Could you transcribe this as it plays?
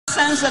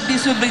sense that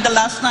this will be the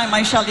last time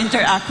I shall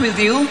interact with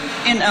you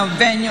in a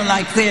venue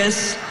like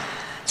this.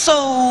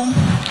 So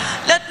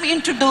let me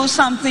introduce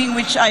something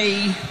which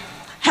I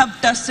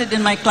have tested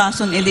in my class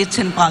on elites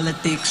in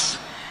politics.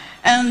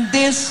 And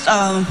this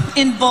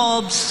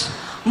involves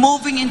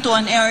moving into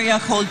an area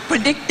called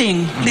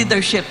predicting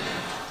leadership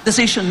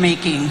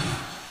decision-making.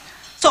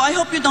 So I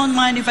hope you don't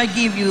mind if I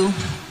give you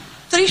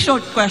 3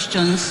 short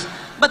questions,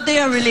 but they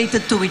are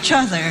related to each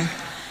other.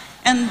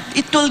 And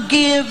it will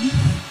give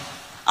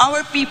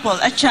our people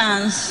a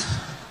chance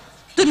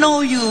to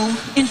know you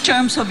in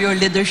terms of your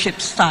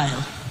leadership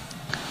style.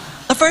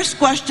 The first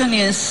question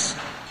is,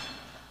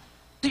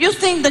 do you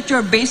think that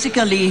you're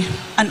basically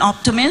an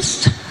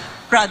optimist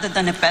rather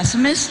than a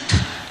pessimist?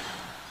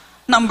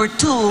 Number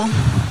 2,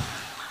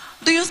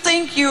 do you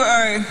think you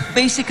are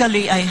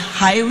basically a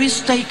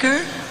high-risk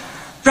taker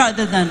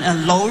rather than a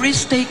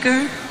low-risk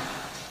taker?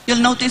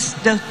 You'll notice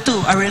the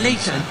 2 are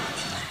related.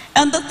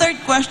 And the third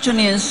question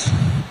is,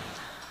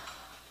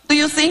 do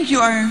you think you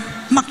are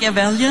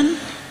Machiavellian?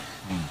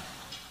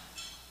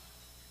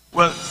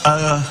 Well,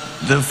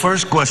 the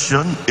first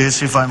question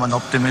is if I'm an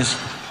optimist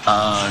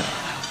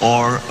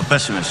or a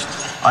pessimist.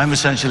 I'm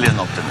essentially an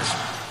optimist.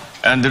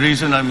 And the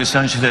reason I'm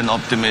essentially an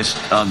optimist,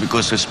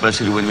 because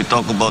especially when we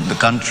talk about the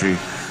country,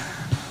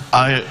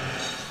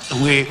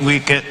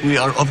 we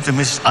are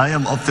optimists. I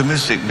am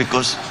optimistic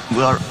because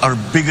our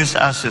biggest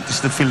asset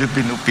is the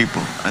Filipino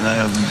people, and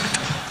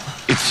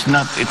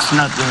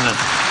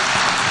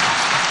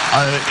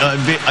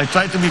I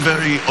try to be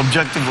very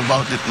objective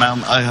about it,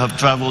 ma'am. I have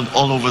traveled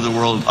all over the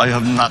world. I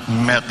have not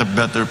met a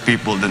better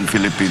people than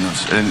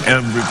Filipinos in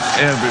every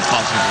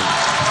possible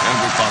way.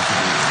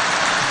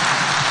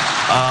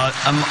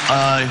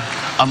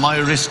 Am I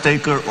a risk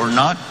taker or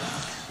not?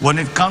 When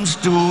it comes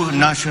to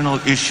national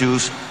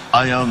issues,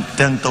 I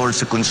tend towards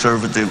the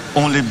conservative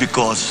only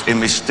because a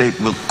mistake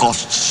will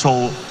cost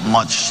so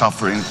much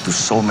suffering to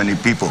so many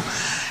people.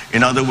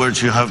 In other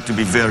words, you have to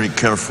be very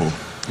careful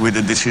with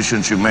the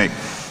decisions you make.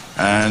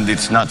 And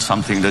it's not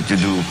something that you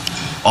do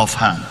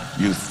offhand.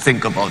 You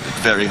think about it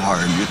very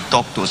hard. You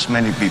talk to as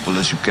many people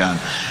as you can.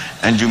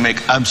 And you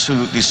make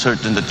absolutely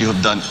certain that you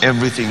have done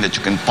everything that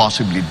you can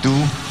possibly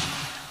do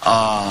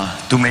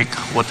to make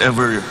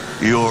whatever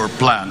your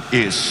plan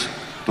is,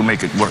 to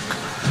make it work.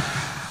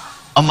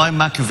 Am I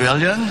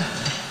Machiavellian?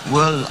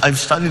 Well, I've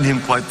studied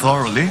him quite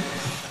thoroughly.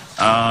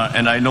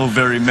 And I know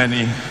very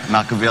many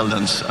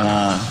Machiavellians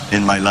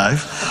in my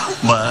life.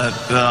 But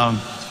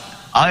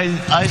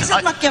Is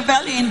it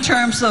Machiavelli in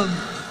terms of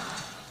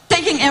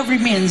taking every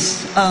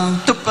means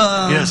to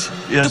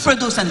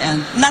produce an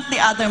end? Not the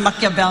other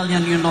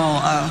Machiavellian, you know,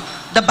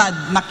 the bad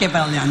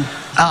Machiavellian.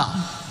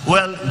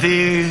 Well,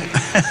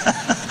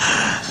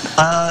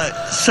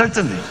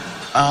 certainly.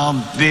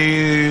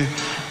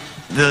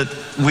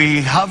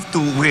 We have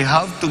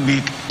to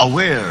be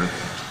aware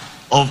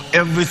of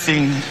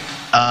everything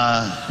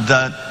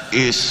that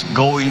is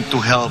going to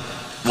help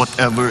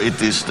whatever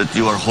it is that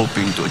you are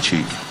hoping to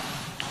achieve.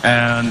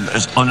 And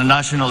on a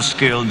national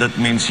scale, that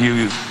means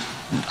you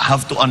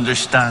have to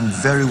understand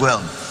very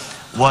well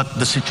what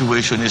the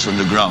situation is on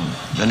the ground.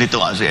 Ganito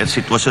kasi ang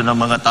sitwasyon ng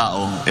mga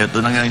tao, eto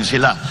na ngayon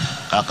sila.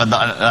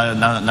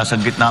 Nasa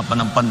gitna pa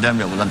ng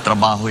pandemya, walang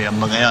trabaho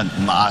yung mga yan.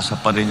 Umaasa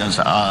pa rin yan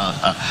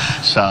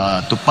sa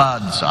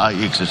tupad, sa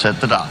IX,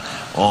 etc.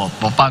 O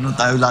paano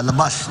tayo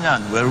lalabas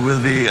niyan? Where will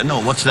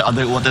what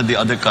are the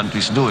other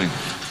countries doing?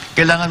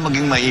 Kailangan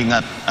maging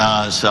maingat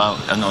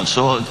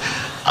so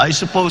I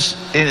suppose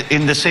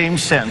in the same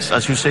sense,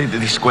 as you say that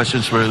these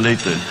questions were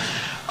related,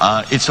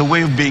 it's a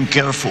way of being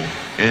careful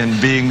and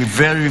being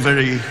very,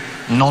 very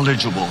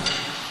knowledgeable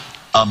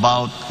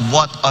about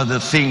what are the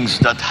things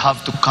that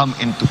have to come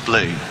into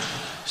play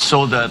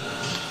so that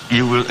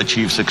you will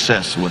achieve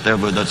success,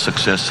 whatever that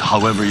success,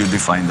 however you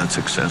define that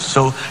success.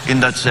 So in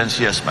that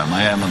sense, yes, ma'am,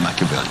 I am a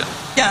Machiavellian.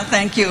 Yeah,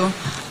 thank you.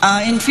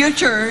 In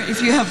future,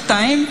 if you have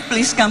time,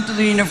 please come to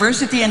the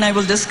university and I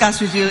will discuss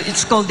with you.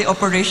 It's called the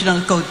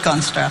Operational Code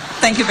Construct.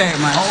 Thank you very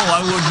much. Oh,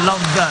 I would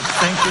love that.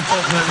 Thank you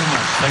very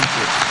much. Thank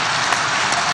you.